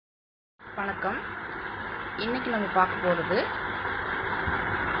வணக்கம். இன்றைக்கி நம்ம பார்க்க போகிறது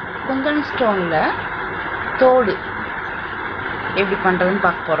குந்தன் ஸ்டோனில் தோடு எப்படி பண்ணுறதுன்னு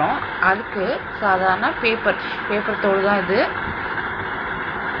பார்க்க போகிறோம். அதுக்கு சாதாரண பேப்பர் தோடு தான் இது.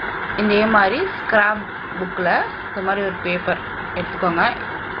 இதே மாதிரி ஸ்க்ராப் புக்கில் இந்த மாதிரி ஒரு பேப்பர் எடுத்துக்கோங்க.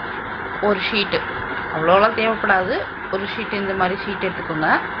 ஒரு ஷீட்டு, அவ்வளோலாம் தேவைப்படாது, ஒரு ஷீட்டு, இந்த மாதிரி ஷீட்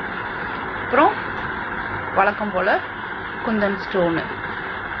எடுத்துக்கோங்க. அப்புறம் வழக்கம் போல் குந்தன் ஸ்டோனு,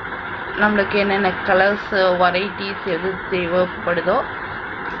 நம்மளுக்கு என்னென்ன கலர்ஸ் வெரைட்டிஸ் எது தேவைப்படுதோ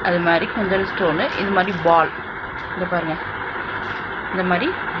அது மாதிரி குந்தன் ஸ்டோனு. இது மாதிரி பால், இந்த பாருங்கள், இந்த மாதிரி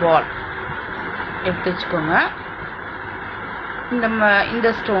பால் எடுத்து வச்சுக்கோங்க. இந்த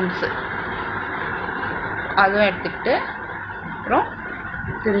ஸ்டோன்ஸு அதுவும் எடுத்துக்கிட்டு, அப்புறம்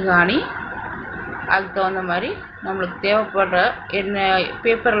திருகாணி, அதுக்கு தகுந்த மாதிரி நம்மளுக்கு தேவைப்படுற என்ன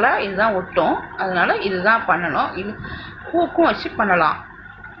பேப்பரில் இதுதான் ஒட்டும், அதனால் இதுதான் பண்ணணும். இது பூக்கும் வச்சு பண்ணலாம்.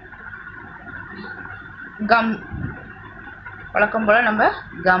 கம், வழக்கம் போல் நம்ம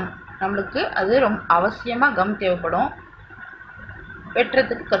கம், நம்மளுக்கு அது ரொம்ப அவசியமாக கம் தேவைப்படும்.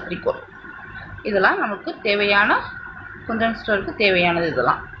 வெட்டுறதுக்கு கத்திரிக்கோல், இதெல்லாம் நமக்கு தேவையான குந்தன் ஸ்டோருக்கு தேவையானது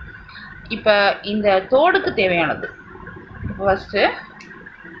இதெல்லாம். இப்போ இந்த தோடுக்கு தேவையானது, இப்போ ஃபஸ்ட்டு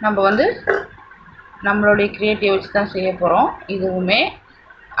நம்ம நம்மளுடைய க்ரியேட்டிவ் வச்சு தான் செய்ய போகிறோம் இதுவுமே.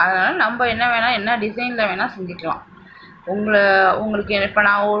 அதனால் நம்ம என்ன டிசைனில் வேணால் செஞ்சுக்கலாம். உங்களுக்கு இப்போ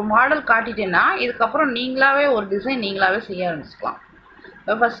நான் ஒரு மாடல் காட்டிட்டேன்னா இதுக்கப்புறம் நீங்களாகவே ஒரு டிசைன் நீங்களாகவே செய்ய ஆரம்பிச்சுக்கலாம்.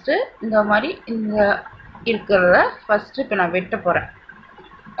 இப்போ ஃபஸ்ட்டு இந்த மாதிரி இந்த இருக்கிறத ஃபஸ்ட்டு இப்போ நான் வெட்ட போகிறேன்.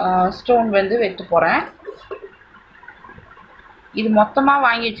 ஸ்டோன் வெட்ட போகிறேன். இது மொத்தமாக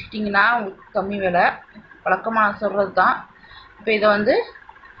வாங்கி வச்சுக்கிட்டிங்கன்னா உங்களுக்கு கம்மி விலை, வழக்கமாக நான் சொல்கிறது தான். இப்போ இதை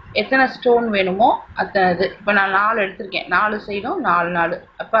எத்தனை ஸ்டோன் வேணுமோ அத்தனை இது. இப்போ நான் 4 எடுத்திருக்கேன், 4 சைடும் 4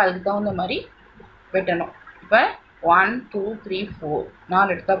 அப்போ அதுக்கு தகுந்த மாதிரி வெட்டணும். இப்போ 1 2 3 4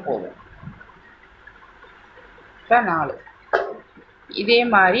 4 எடுத்தால் போதும். இப்போ 4 இதே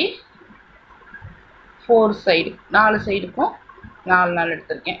மாதிரி 4 சைடு, 4 சைடுக்கும் 4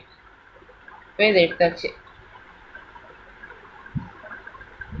 எடுத்திருக்கேன். இப்போ இதை எடுத்தாச்சு.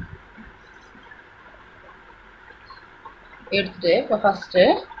 எடுத்துட்டு இப்போ ஃபஸ்ட்டு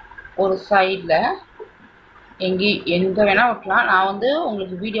ஒரு சைடில் எங்கே வேணால் ஒட்டலாம். நான்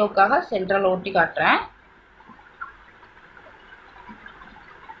உங்களுக்கு வீடியோவுக்காக சென்ட்ரலில் ஒட்டி காட்டுறேன்.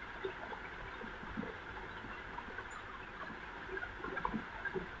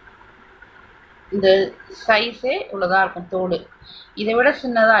 இந்த சைஸே இவ்வளோதான் இருக்கும் தோடு. இதை விட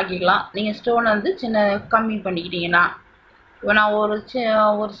சின்னதாக ஆக்கிக்கலாம். நீங்கள் ஸ்டோன் சின்ன கம்மி பண்ணிக்கிட்டீங்கன்னா. இப்போ நான்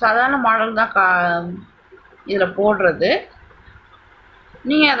ஒரு சாதாரண மாடல் தான் இதில் போடுறது.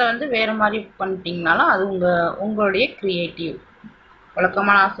 நீங்கள் அதை வேறு மாதிரி பண்ணிட்டீங்கனாலும் அது உங்களுடைய க்ரியேட்டிவ்.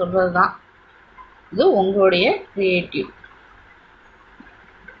 வழக்கமாக நான் சொல்கிறது தான், இது உங்களுடைய க்ரியேட்டிவ்.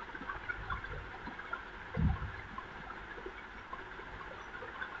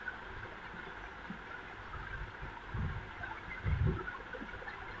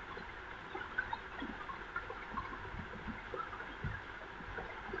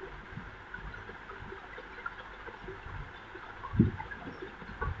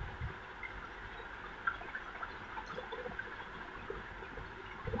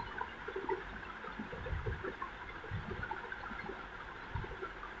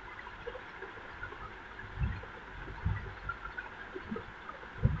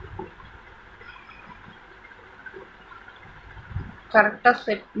 கரெக்டாக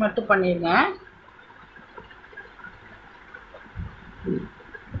செட் மட்டும் பண்ணிடுங்க.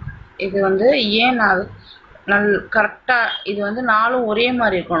 இது ஏன் நான் கரெக்டாக இது 4 ஒரே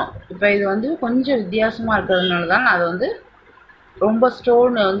மாதிரி இருக்கணும். இப்போ இது கொஞ்சம் வித்தியாசமாக இருக்கிறதுனால தான் நான் அது ரொம்ப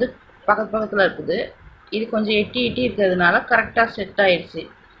ஸ்டோன் பக்கத்தில் இருக்குது. இது கொஞ்சம் எட்டி இருக்கிறதுனால கரெக்டாக செட் ஆயிடுச்சு.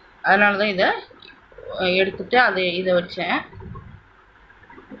 அதனால தான் இதை எடுத்துகிட்டு இதை வச்சேன்.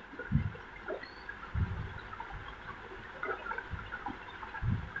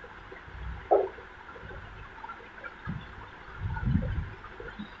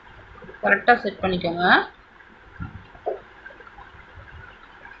 கரெக்டாக செட் பண்ணிக்கோங்க.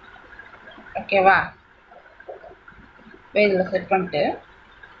 ஓகேவா? இப்போ இதில் செட் பண்ணிட்டு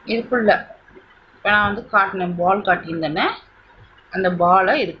இதுக்குள்ளே இப்போ நான் காட்டினேன், பால் காட்டியிருந்தேனே, அந்த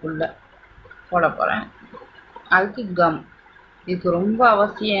பாலை இதுக்குள்ளே போட போகிறேன். அதுக்கு கம், இதுக்கு ரொம்ப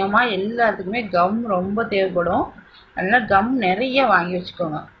அவசியமாக எல்லாத்துக்குமே கம் ரொம்ப தேவைப்படும். அதனால் கம் நிறைய வாங்கி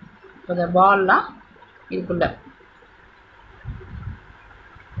வச்சுக்கோங்க. இப்போ இந்த பால்லாம் இதுக்குள்ளே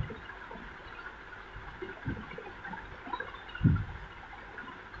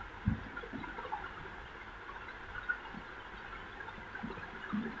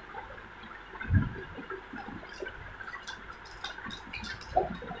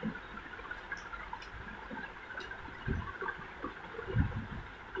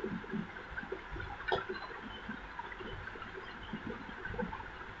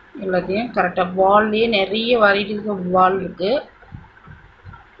எல்லாத்தையும் கரெக்டாக பால்லேயே நிறைய வெரைட்டிஸ் ஆஃப் பால் இருக்குது.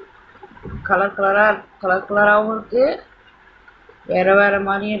 கலர் கலராகவும் இருக்குது, வேறு வேறு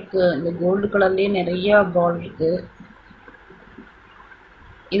மாதிரியும் இருக்குது. இந்த கோல்டு கலர்லேயே நிறையா பால் இருக்குது.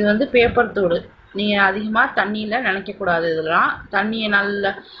 இது வந்து பேப்பர் தோடு. நீங்கள் அதிகமாக தண்ணியில் நினைக்கக்கூடாது. இதெல்லாம் தண்ணியை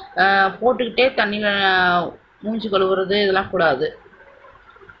நல்லா போட்டுக்கிட்டே தண்ணியில் மூஞ்சி கழுவுறது இதெல்லாம் கூடாது.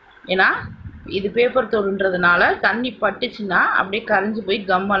 ஏன்னா இது பேப்பர் தோடுன்றதுனால தண்ணி பட்டுச்சுன்னா அப்படியே கரைஞ்சி போய்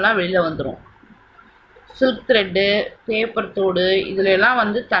கம்மெல்லாம் வெளியில் வந்துடும். சில்க் த்ரெட்டு, பேப்பர் தோடு இதில் எல்லாம்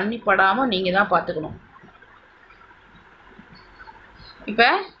வந்து தண்ணி படாமல் நீங்கள் தான் பார்த்துக்கணும். இப்போ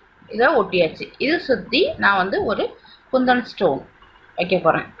இதை ஒட்டியாச்சு. இது சுற்றி நான் வந்து ஒரு குந்தன் ஸ்டோன் வைக்க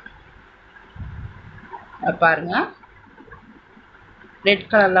போகிறேன். பாருங்க, ரெட்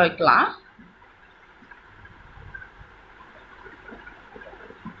கலரில் வைக்கலாம்.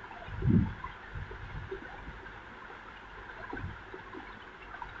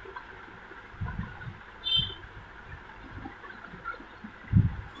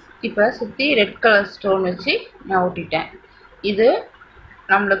 இப்போ சுற்றி ரெட் கலர் ஸ்டோன் வச்சு நான் ஒட்டிட்டேன். இது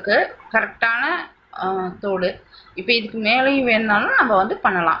நம்மளுக்கு கரெக்டான தோடு. இப்போ இதுக்கு மேலேயும் வேணுனாலும் நம்ம வந்து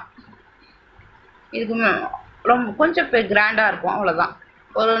பண்ணலாம். இதுக்கு ரொம்ப கொஞ்சம் கிராண்டாக இருக்கும், அவ்வளோதான்.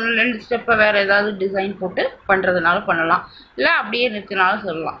 ஒரு 2 ஸ்டெப்பை வேறு ஏதாவது டிசைன் போட்டு பண்ணுறதுனாலும் பண்ணலாம், இல்லை அப்படியே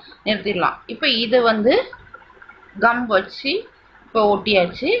நிறுத்திடலாம். இப்போ இதை வந்து கம் வச்சு இப்போ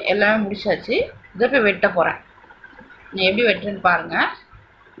ஒட்டியாச்சு, எல்லாமே முடிச்சாச்சு. இதை இப்போ வெட்ட போகிறேன். நான் எப்படி வெட்டுறேன்னு பாருங்கள்.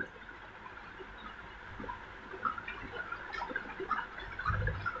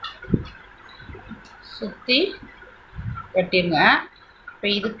 சுற்றி வெட்டிடுங்க. இப்போ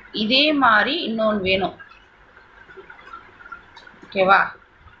இதே மாதிரி இன்னொன்று வேணும், ஓகேவா?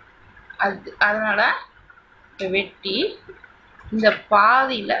 அதனால் இப்போ வெட்டி இந்த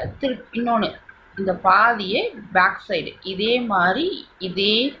பாதியில் இன்னொன்று இந்த பாதியை பேக் சைடு இதே மாதிரி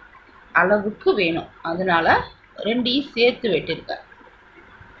இதே அளவுக்கு வேணும். அதனால் ரெண்டையும் சேர்த்து வெட்டிருக்கேன்.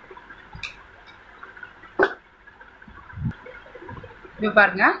 இப்போ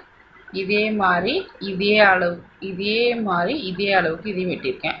பாருங்கள், இதே மாதிரி இதே அளவுக்கு இதையும்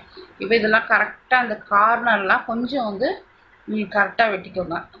வெட்டியிருக்கேன். இப்போ இதெல்லாம் கரெக்டாக அந்த கார்னர்லாம் கொஞ்சம் வந்து கரெக்டாக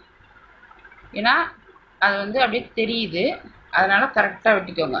வெட்டிக்கோங்க. ஏன்னா அது வந்து அப்படியே தெரியுது, அதனால் கரெக்டாக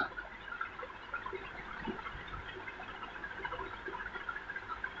வெட்டிக்கோங்க.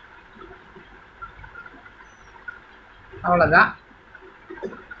 அவ்வளோதான்.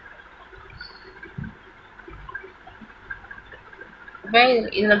 இப்போ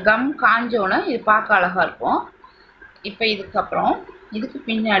இதில் கம் காஞ்சோன்னு இது பார்க்க அழகாக இருக்கும். இப்போ இதுக்கப்புறம் இதுக்கு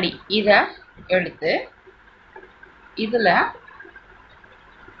பின்னாடி இதை எடுத்து இதில்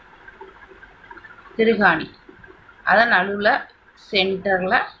திருகாணி அதை நடுவில்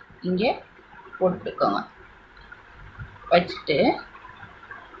சென்டரில் இங்கே போட்டுக்கோங்க. வச்சுட்டு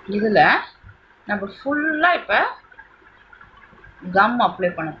இதில் நம்ம ஃபுல்லாக இப்போ கம் அப்ளை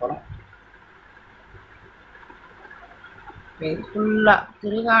பண்ண போகிறோம். இது ஃபுல்லாக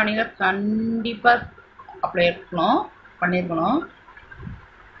திருகாணியில் கண்டிப்பாக அப்ளை பண்ணியிருக்கணும்.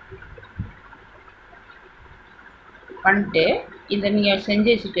 பண்ணிட்டு இந்த நீங்கள்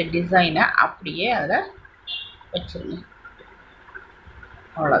செஞ்சு வச்சுருக்க டிசைனை அப்படியே அதில் வச்சுருங்க.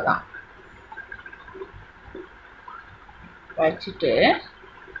 அவ்வளோதான். வச்சுட்டு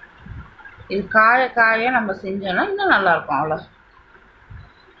இது காய நம்ம செஞ்சோன்னா இன்னும் நல்லாயிருக்கும். அவ்வளோ.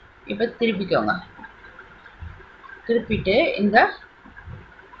 இப்போ திருப்பிக்கோங்க. திருப்பிட்டு இந்த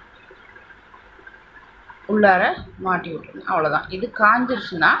உள்ளார மாட்டி விட்டுருங்க. அவ்வளோதான். இது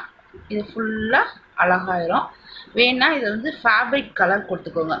காஞ்சிருச்சுன்னா இது ஃபுல்லாக அழகாயிரும். வேணா இதை வந்து ஃபேப்ரிக் கலர்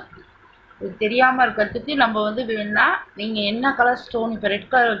கொடுத்துக்கோங்க. இது தெரியாமல் இருக்கிறதுக்கு நம்ம வந்து வேணா நீங்கள் என்ன கலர் ஸ்டோன், இப்போ ரெட்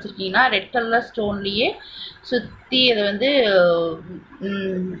கலர் வச்சுருக்கீங்கன்னா ரெட் கலர் ஸ்டோன்லேயே சுற்றி அதை வந்து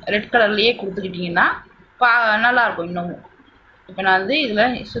ரெட் கலர்லேயே கொடுத்துக்கிட்டிங்கன்னா நல்லாயிருக்கும் இன்னமும். இப்போ நான் வந்து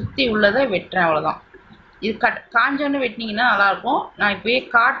இதில் சுற்றி உள்ளதை வெட்டுறேன். அவ்வளோதான். இது காஞ்சோன்னு வெட்டினீங்கன்னா நல்லாயிருக்கும். நான் இப்போயே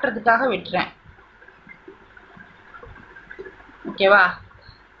காட்டுறதுக்காக வெட்டுறேன். ஓகேவா?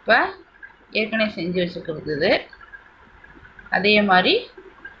 இப்போ ஏற்கனவே செஞ்சு வச்சுக்கிறது அதே மாதிரி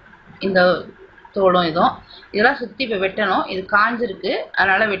இந்த தோடும் இதெல்லாம் சுற்றி இப்போ வெட்டணும். இது காஞ்சிருக்கு,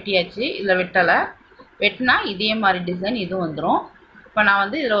 அதனால் வெட்டியாச்சு. இதில் வெட்டினா இதே மாதிரி டிசைன் இதுவும் வந்துடும். இப்போ நான்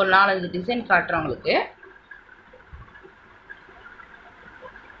வந்து இதில் ஒரு 4-5 டிசைன் காட்டுறேன் உங்களுக்கு.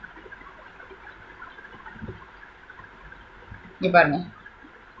 இங்கே பாருங்கள்,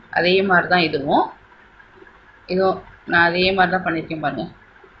 அதே மாதிரி தான் இதுவும் நான் அதே மாதிரி தான் பண்ணியிருக்கேன் பாருங்கள்.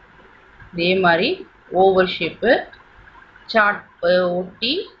 இதே மாதிரி ஓவல் ஷேப்பு சார்ட்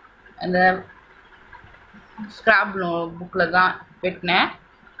ஒட்டி அந்த ஸ்கிராப் புக்கில் தான் வெட்டினேன்.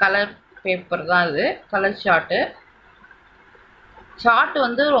 கலர் பேப்பர் தான் இது, கலர் சார்ட்டு. சார்ட்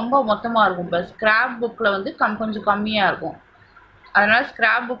வந்து ரொம்ப மொத்தமாக இருக்கும். இப்போ ஸ்கிராப் புக்கில் வந்து கொஞ்சம் கம்மியாக இருக்கும். அதனால்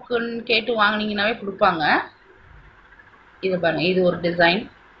ஸ்கிராப் புக்குன்னு கேட்டு வாங்கினீங்கன்னாவே கொடுப்பாங்க. இது பாருங்கள், இது ஒரு டிசைன்.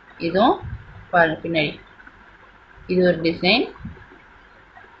 இதுவும் பாருங்கள் பின்னாடி இது ஒரு டிசைன்.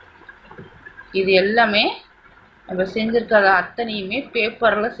 இது எல்லாமே நம்ம செஞ்சுருக்கிற அத்தனையுமே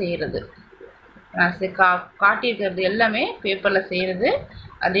பேப்பரில் செய்கிறது. நான் காட்டியிருக்கிறது எல்லாமே பேப்பரில் செய்கிறது.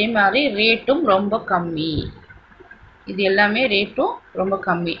 அதே மாதிரி ரேட்டும் ரொம்ப கம்மி. இது எல்லாமே ரேட்டும் ரொம்ப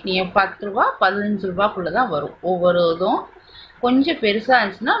கம்மி. நீங்கள் 10 ரூபா 15 ரூபாக்குள்ளே தான் வரும். ஒவ்வொரு இதுவும் கொஞ்சம் பெருசாக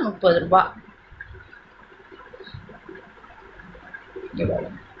இருந்துச்சுன்னா 30 ரூபா.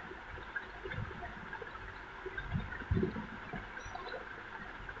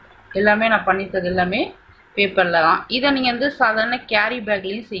 எல்லாமே நான் பண்ணித்தது எல்லாமே பேப்பரில் தான். இதை நீங்கள் வந்து சாதாரண கேரி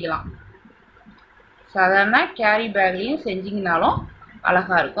பேக்லேயும் செய்யலாம். சாதாரண கேரி பேக்லேயும் செஞ்சிங்கனாலும்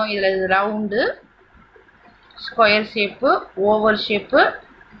அழகாக இருக்கும். இதில் இது round, square shape, oval shape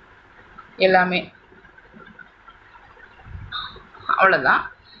எல்லாமே. அவ்வளோதான்.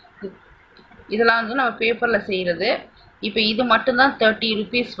 இதெல்லாம் வந்து நம்ம பேப்பரில் செய்கிறது. இப்போ இது மட்டும்தான் 30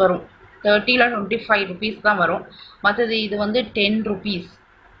 ருபீஸ் வரும். 30 இல்லை 25 ருபீஸ் தான் வரும். மற்றது இது வந்து 10 ருபீஸ்,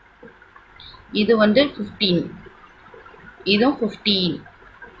 இது வந்து 15, இதுவும் 15,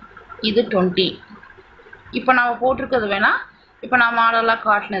 இது 20. இப்போ நம்ம போட்டிருக்கிறது வேணால், இப்போ நான் மாடலாக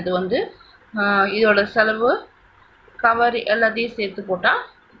காட்டினது வந்து இதோட செலவு கவர் எல்லாத்தையும் சேர்த்து போட்டால்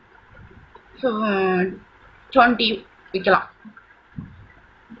 20 விற்கலாம்.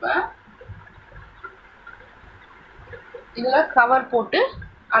 இப்போ இதில் கவர் போட்டு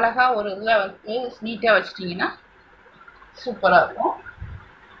அழகாக ஒரு இதில் வந்து நீட்டாக வச்சிட்டிங்கன்னா சூப்பராக இருக்கும்.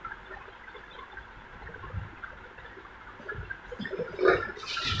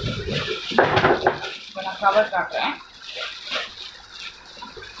 இப்போ நான் கவர் காட்டுறேன்.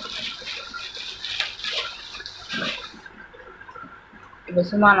 இப்போ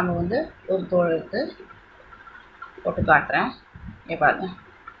சும்மா நம்ம வந்து ஒரு தோல் எடுத்து போட்டு காட்டுறேன். பாருங்க,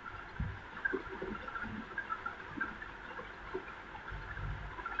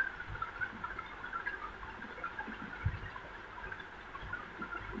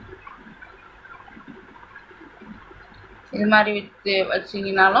 இது மாதிரி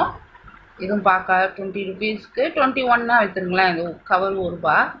வச்சிங்கனாலும் இதுவும் பார்க்க 20 ருபீஸ்க்கு 21 விற்றுங்களேன். இது கவர் 1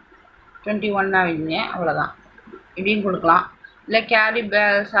 ரூபா, 21 வைங்க, அவ்வளோதான். இப்படியும் கொடுக்கலாம். இல்லை கேரி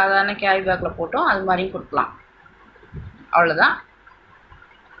பேக், சாதாரண கேரி பேக்கில் போட்டோம் அது மாதிரியும் கொடுக்கலாம். அவ்வளோதான்.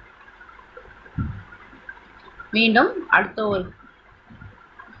 மீண்டும் அடுத்த ஒரு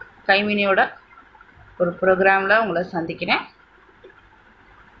கைவினையோட ஒரு ப்ரோக்ராமில் உங்களை சந்திக்கிறேன்.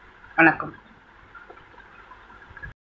 வணக்கம்.